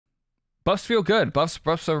Buffs feel good.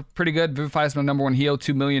 Buffs are pretty good. Vivify is my #1 heal.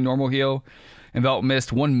 2 million normal heal. Envelop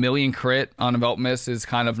Mist, 1 million crit on Envelop Mist is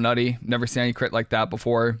kind of nutty. Never seen any crit like that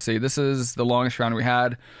before. See, this is the longest round we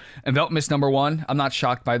had. Envelop Mist #1. I'm not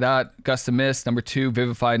shocked by that. Gust of Mist #2.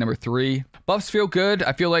 Vivify #3. Buffs feel good.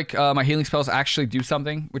 I feel like my healing spells actually do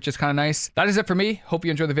something, which is kind of nice. That is it for me. Hope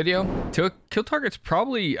you enjoyed the video. To kill targets,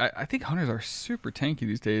 probably, I think hunters are super tanky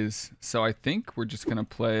these days. So I think we're just going to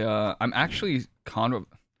play, I'm actually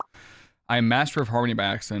I'm Master of Harmony by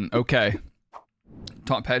accident. Okay.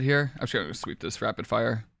 Taunt pet here. I'm just going to sweep this rapid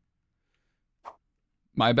fire.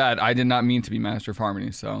 My bad. I did not mean to be Master of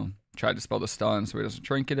Harmony, so tried to spell the stun so he doesn't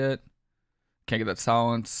trinket it. Can't get that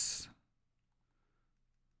silence.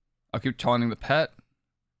 I'll keep taunting the pet.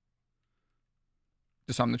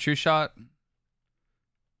 Disarm the true shot.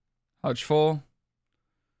 Hodge full.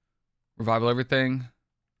 Revival everything.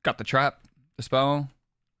 Got the trap. Dispel.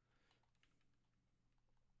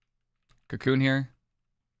 Cocoon here.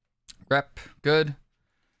 Rep. Good.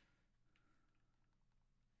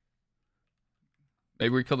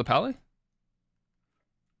 Maybe we kill the pally?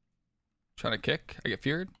 Trying to kick. I get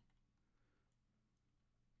feared.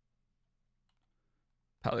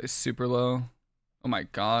 Pally is super low. Oh my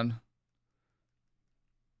god.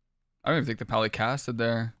 I don't even think the pally casted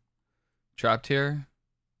there. Trapped here.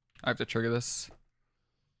 I have to trigger this.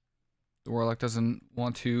 The Warlock doesn't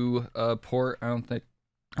want to port, I don't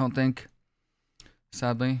think.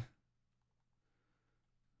 Sadly.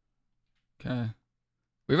 Okay.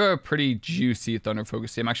 We have a pretty juicy Thunder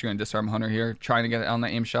Focus. I'm actually going to disarm Hunter here. Trying to get it on the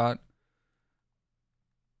aim shot.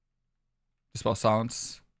 Dispel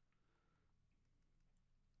Silence.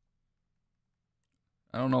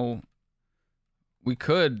 I don't know. We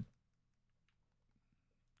could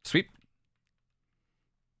sweep.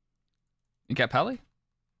 Incap Pally?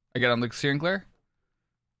 I get on the Searing Glare.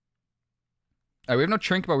 We have no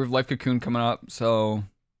Trink, but we have Life Cocoon coming up, so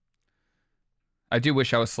I do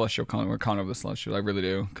wish I was Celestial Con or Con of the Celestial. I really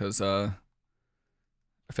do, because I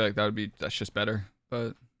feel like that's just better.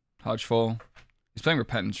 But Hodge full. He's playing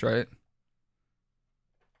Repentance, right?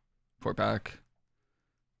 Port back.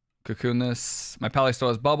 Cocoon this. My Pally still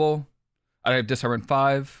has Bubble. I have Disarm in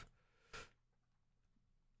 5.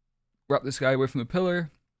 Wrap this guy away from the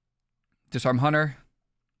pillar. Disarm Hunter.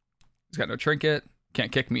 He's got no trinket.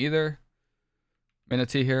 Can't kick me either.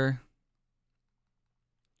 Manatee here.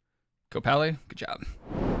 Go Pally. Good job.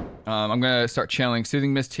 I'm going to start channeling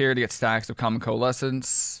Soothing Mist here to get stacks of Common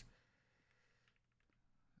Coalescence.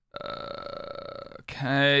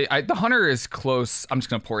 Okay. The Hunter is close. I'm just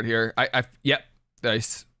going to port here. Yep.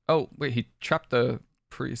 Nice. Oh, wait. He trapped the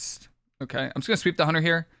Priest. Okay. I'm just going to sweep the Hunter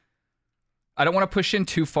here. I don't want to push in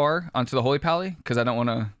too far onto the Holy Pally because I don't want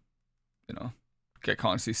to, get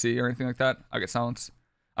caught in CC or anything like that. I'll get silence.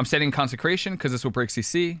 I'm setting Consecration because this will break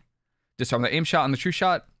CC. Disarm the aim shot on the true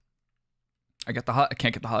shot. I can't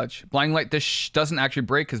get the Hodge. Blinding Light, this doesn't actually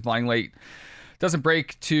break because Blinding Light doesn't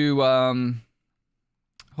break to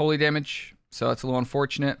holy damage. So that's a little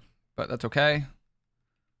unfortunate, but that's okay.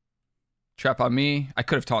 Trap on me. I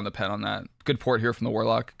could have taunted the pet on that. Good port here from the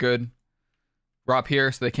Warlock. Good. Drop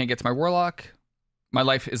here so they can't get to my Warlock. My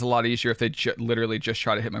life is a lot easier if they literally just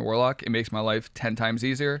try to hit my Warlock. It makes my life 10 times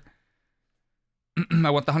easier. I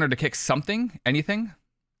want the Hunter to kick something, anything.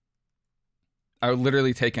 I would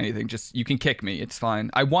literally take anything. Just, you can kick me. It's fine.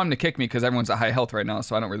 I want him to kick me because everyone's at high health right now,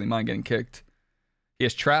 so I don't really mind getting kicked. He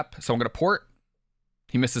has Trap, so I'm going to port.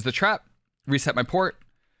 He misses the Trap. Reset my port.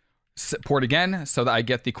 Port again so that I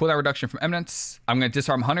get the cooldown reduction from Eminence. I'm going to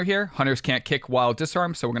disarm Hunter here. Hunters can't kick while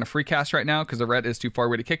disarmed, so we're going to free cast right now because the red is too far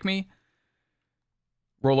away to kick me.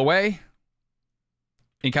 Roll away.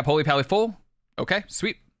 Incap Holy Pally full. Okay,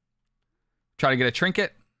 sweet. Try to get a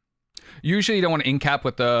trinket. Usually you don't want to incap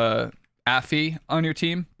with the Affy on your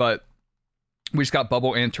team, but we just got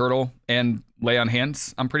Bubble and Turtle and Lay on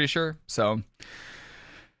Hands, I'm pretty sure. So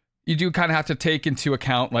you do kind of have to take into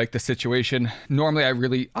account like the situation. Normally I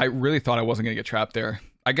really thought I wasn't going to get trapped there.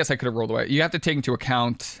 I guess I could have rolled away. You have to take into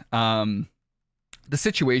account the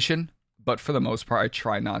situation, but for the most part I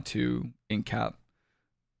try not to incap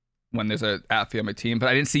when there's a Affy on my team. But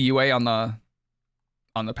I didn't see UA on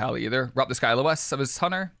the Pally either. Rob this guy LOS of his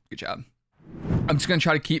Hunter. Good job. I'm just going to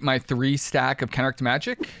try to keep my 3 stack of Counteract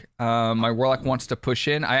Magic. My Warlock wants to push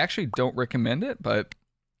in. I actually don't recommend it, but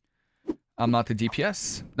I'm not the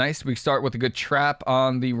DPS. Nice. We start with a good trap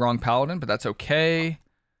on the wrong Paladin, but that's okay.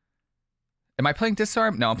 Am I playing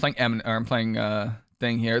Disarm? No, I'm playing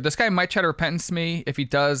thing here. This guy might try to Repentance me. If he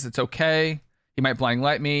does, it's okay. He might Blind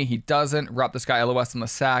Light me. He doesn't. Rob this guy LOS on the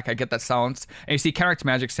sack. I get that silence. And you see Counteract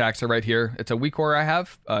Magic stacks are right here. It's a weak aura I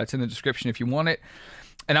have. It's in the description if you want it.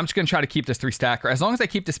 And I'm just going to try to keep this 3-stacker. As long as I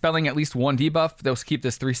keep dispelling at least 1 debuff, they'll keep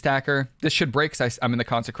this 3-stacker. This should break because I'm in the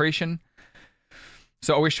consecration.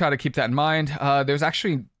 So always try to keep that in mind. There's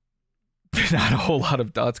actually not a whole lot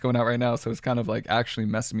of dots going out right now, so it's kind of like actually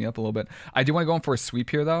messing me up a little bit. I do want to go in for a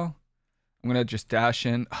sweep here, though. I'm going to just dash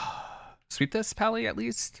in. Sweep this, Pally, at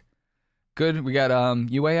least. Good. We got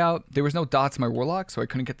UA out. There was no dots in my Warlock, so I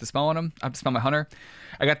couldn't get the spell on him. I have to spell my Hunter.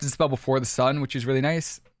 I got the spell before the sun, which is really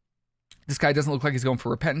nice. This guy doesn't look like he's going for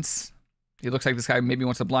Repentance. He looks like this guy maybe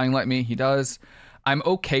wants to Blinding Light me. He does. I'm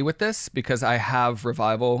okay with this because I have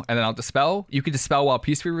Revival, and then I'll Dispel. You can Dispel while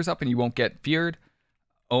Peaceweaver's up, and you won't get feared.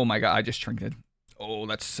 Oh my god, I just trinketed. Oh,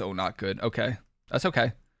 that's so not good. Okay. That's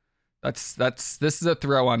okay. This is a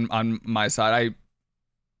throw on my side. I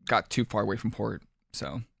got too far away from port,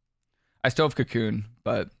 so I still have Cocoon,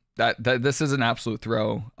 but this is an absolute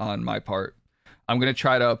throw on my part. I'm gonna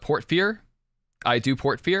try to port Fear. I do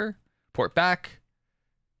port Fear, port back.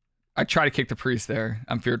 I try to kick the priest there.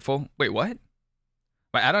 I'm fearful. Wait, what?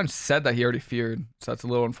 My add-on said that he already feared, so that's a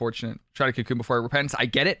little unfortunate. Try to Cocoon before I Repentance. I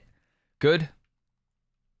get it. Good.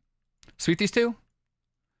 Sweep these two.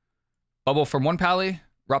 Bubble from 1 Pally.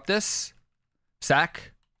 Rupt this.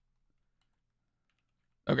 Sack.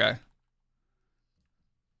 Okay.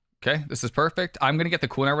 Okay, this is perfect. I'm going to get the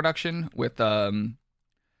cooldown reduction with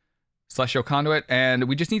Celestial Conduit, and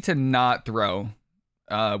we just need to not throw,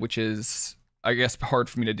 which is, I guess, hard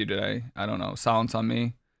for me to do today. I don't know. Silence on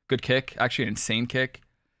me. Good kick. Actually, an insane kick.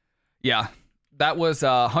 Yeah, that was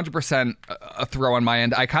 100% a throw on my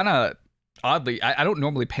end. I kind of, oddly, I don't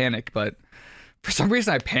normally panic, but for some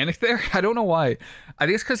reason I panicked there. I don't know why. I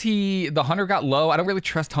think it's because the Hunter got low. I don't really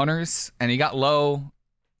trust Hunters, and he got low.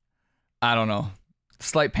 I don't know.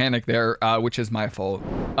 Slight panic there, which is my fault.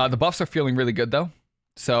 The buffs are feeling really good though,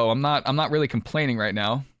 so I'm not really complaining right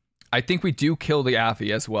now. I think we do kill the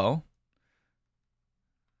Affy as well.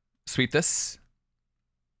 Sweep this.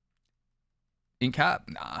 Incap?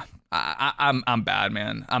 Nah. I'm bad,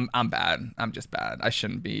 man. I'm bad. I'm just bad. I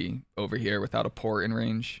shouldn't be over here without a port in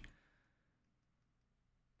range.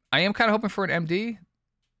 I am kind of hoping for an MD.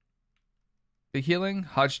 The healing,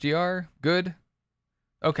 Hodge DR, good.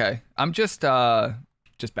 Okay, I'm just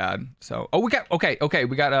bad. So, oh, we got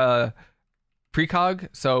a precog,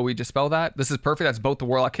 so we just spell that. This is perfect. That's both the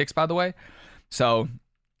Warlock kicks, by the way. So,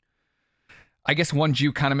 I guess 1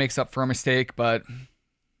 Juke kind of makes up for a mistake, but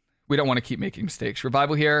we don't want to keep making mistakes.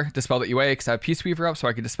 Revival here, Dispel that UA, because I have Peaceweaver up, so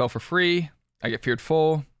I can Dispel for free. I get Feared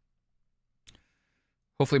full.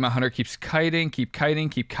 Hopefully my Hunter keeps kiting, keep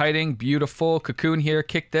kiting. Beautiful. Cocoon here,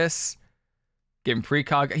 kick this. Give him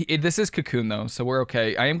precog. This is Cocoon though, so we're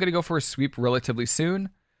okay. I am going to go for a sweep relatively soon.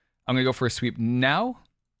 I'm going to go for a sweep now.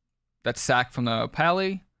 That's sack from the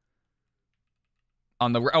Pally.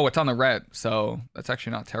 It's on the red, so that's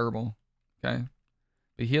actually not terrible. Okay.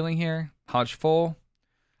 Be healing here. Hodge full.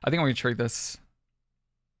 I think I'm going to trade this.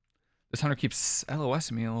 This Hunter keeps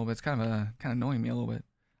LOSing me a little bit. It's kind of annoying me a little bit.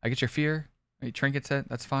 I get your fear. Trinket set.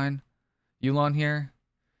 That's fine. Yulon here.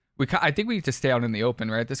 I think we need to stay out in the open,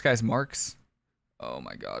 right? This guy's marks. Oh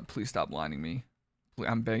my god, please stop blinding me.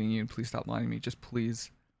 I'm begging you, please stop blinding me. Just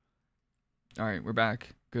please. Alright, we're back.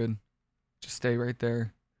 Good. Just stay right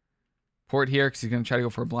there. Port here, because he's going to try to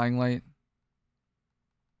go for a Blinding Light.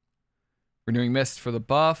 Renewing Mist for the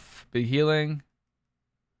buff. Big healing.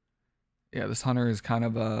 Yeah, this Hunter is kind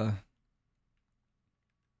of I'm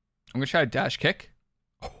going to try a dash kick.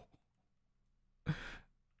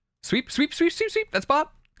 Sweep. That's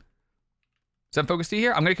Bob. Zen Focus D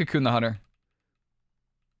here. I'm going to Cocoon the Hunter.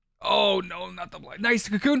 Oh, no, not the blind. Nice,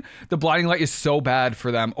 Cocoon. The Blinding Light is so bad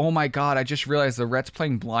for them. Oh my god, I just realized the Ret's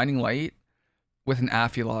playing Blinding Light with an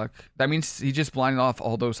Affy lock. That means he just blinded off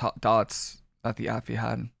all those hot dots that the Affy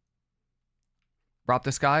had. Drop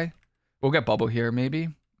this guy. We'll get Bubble here, maybe.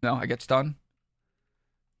 No, I get stun.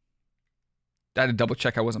 I had to double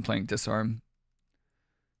check I wasn't playing Disarm.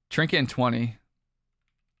 Trinket in 20.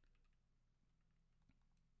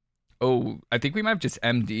 Oh, I think we might have just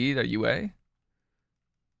MD'd a UA,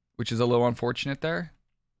 which is a little unfortunate there.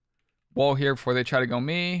 Wall here before they try to go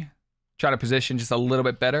me. Try to position just a little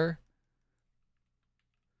bit better.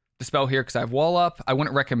 Dispel here because I have wall up. I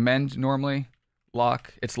wouldn't recommend normally.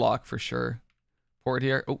 Lock. It's lock for sure. Port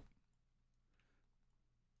here. Oh.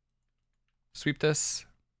 Sweep this.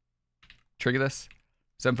 Trigger this.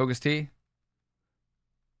 Zen Focus T.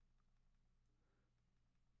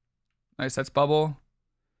 Nice, that's Bubble.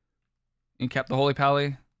 Incap the Holy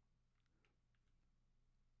Pally.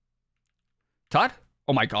 Todd?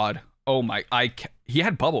 Oh my god. Oh my, he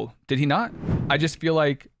had Bubble. Did he not? I just feel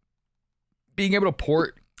like being able to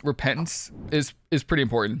port Repentance is pretty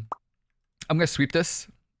important. I'm gonna sweep this.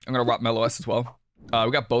 I'm gonna rock Mellow S as well.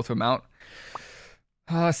 We got both of them out.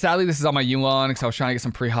 Sadly, this is on my Yulon because I was trying to get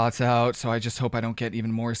some pre-hots out, so I just hope I don't get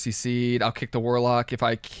even more CC'd. I'll kick the Warlock if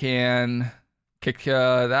I can. Kick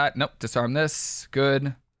that. Nope, disarm this.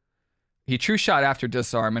 Good. He true shot after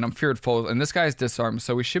disarm, and I'm feared full, and this guy's disarmed,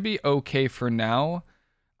 so we should be okay for now.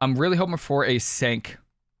 I'm really hoping for a sank.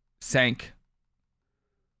 Sank.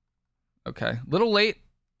 Okay. Little late,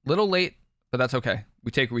 but that's okay.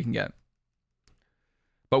 We take what we can get.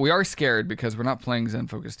 But we are scared because we're not playing Zen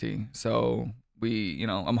Focus T, so we, you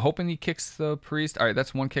know, I'm hoping he kicks the priest. All right,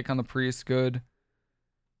 that's one kick on the priest. Good.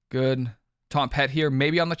 Good. Taunt pet here,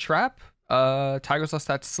 maybe on the trap. Tiger's Lust,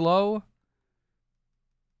 that's slow.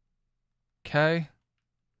 Okay.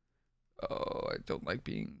 Oh, I don't like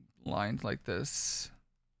being lined like this.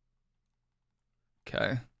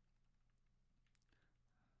 Okay.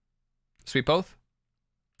 Sweep both.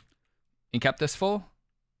 Incap this full.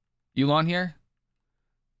 Yulon here.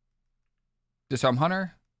 Disarm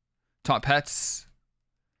Hunter. Taunt pets.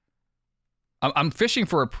 I'm fishing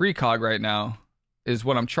for a precog right now, is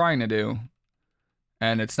what I'm trying to do.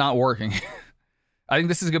 And it's not working. I think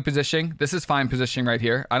this is a good positioning. This is fine positioning right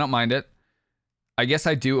here. I don't mind it. I guess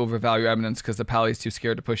I do overvalue Eminence because the Pally's too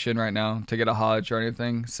scared to push in right now to get a Hodge or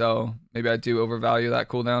anything. So maybe I do overvalue that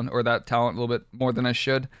cooldown or that talent a little bit more than I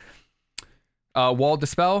should. Wall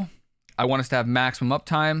Dispel. I want us to have maximum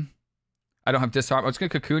uptime. I don't have disarm. I'm just going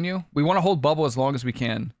to cocoon you. We want to hold bubble as long as we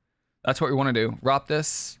can. That's what we want to do. Rop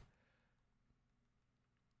this.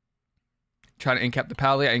 Try to incap the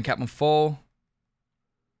Pally. I incap him full.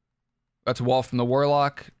 That's a wall from the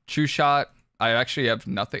Warlock. True shot. I actually have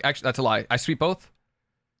nothing. Actually, that's a lie. I sweep both.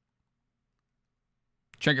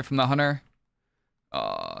 Trinket from the Hunter.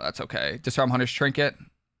 That's okay. Disarm Hunter's Trinket.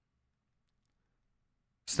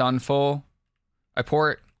 Stun full. I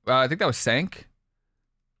pour it. I think that was Sank.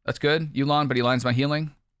 That's good. Yulon, but he lines my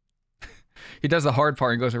healing. He does the hard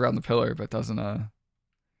part and goes around the pillar, but doesn't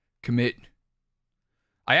commit.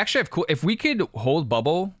 I actually have cool. If we could hold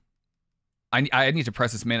bubble, I need to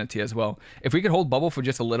press this Mana Tea as well. If we could hold bubble for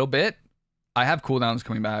just a little bit, I have cooldowns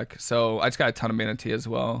coming back, so I just got a ton of Mana Tea as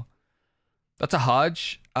well. That's a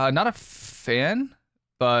Hodge. Not a fan,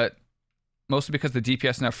 but mostly because the DPS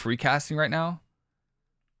is now free casting right now.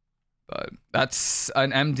 But that's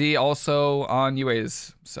an MD also on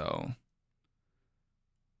UAs, so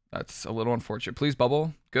that's a little unfortunate. Please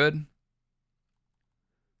bubble. Good.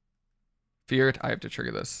 Feared. I have to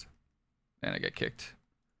trigger this. And I get kicked.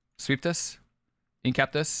 Sweep this.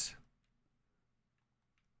 Incap this.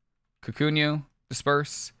 Cocoon you.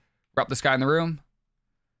 Disperse. Drop this guy in the room.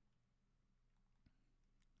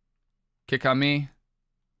 Kick on me.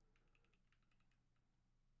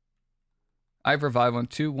 I have revival on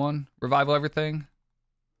 2, 1. Revival everything.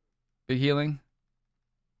 Big healing.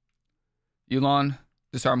 Yulon.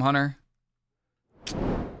 Disarm Hunter.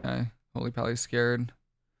 Okay. Holy Pally's scared.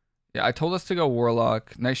 Yeah, I told us to go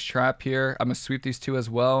Warlock. Nice trap here. I'm going to sweep these two as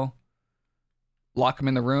well. Lock him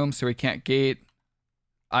in the room so he can't gate.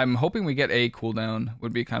 I'm hoping we get a cooldown.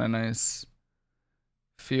 Would be kind of nice.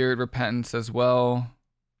 Feared Repentance as well.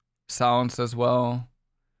 Silence as well.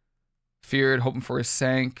 Feared, hoping for a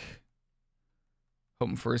Sank.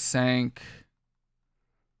 Hoping for a Sank.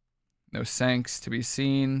 No Sanks to be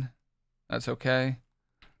seen. That's okay.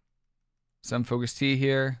 Some Focus T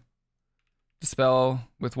here. Dispel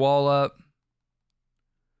with wall up.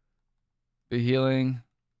 Be healing.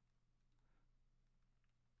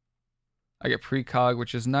 I get precog,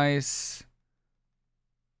 which is nice.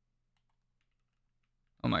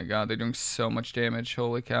 Oh my god, they're doing so much damage.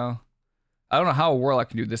 Holy cow. I don't know how a Warlock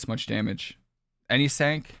can do this much damage. Any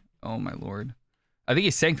sank? Oh my lord. I think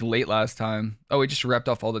he sanked late last time. Oh, he just repped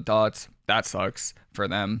off all the dots. That sucks for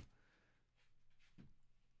them.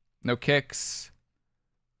 No kicks.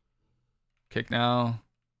 Kick now.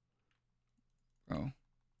 Oh.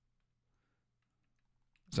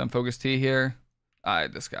 Some Focus T here.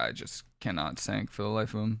 This guy just cannot sank for the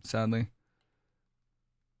life of him, sadly.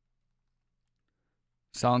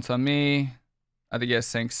 Silence on me. I think he has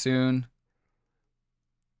sank soon.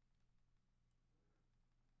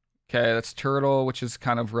 Okay, that's Turtle, which is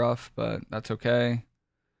kind of rough, but that's okay.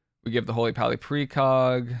 We give the Holy Pally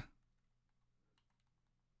precog.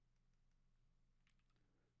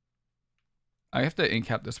 I have to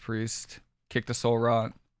incap this priest. Kick the Soul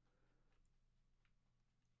Rot.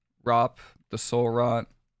 Rop the Soul Rot.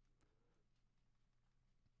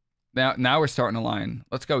 Now we're starting a line.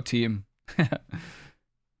 Let's go, team.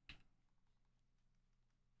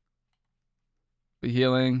 Be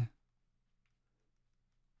healing.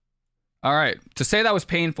 All right. To say that was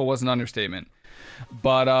painful was an understatement.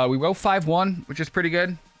 But we wrote 5-1, which is pretty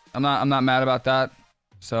good. I'm not mad about that.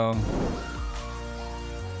 So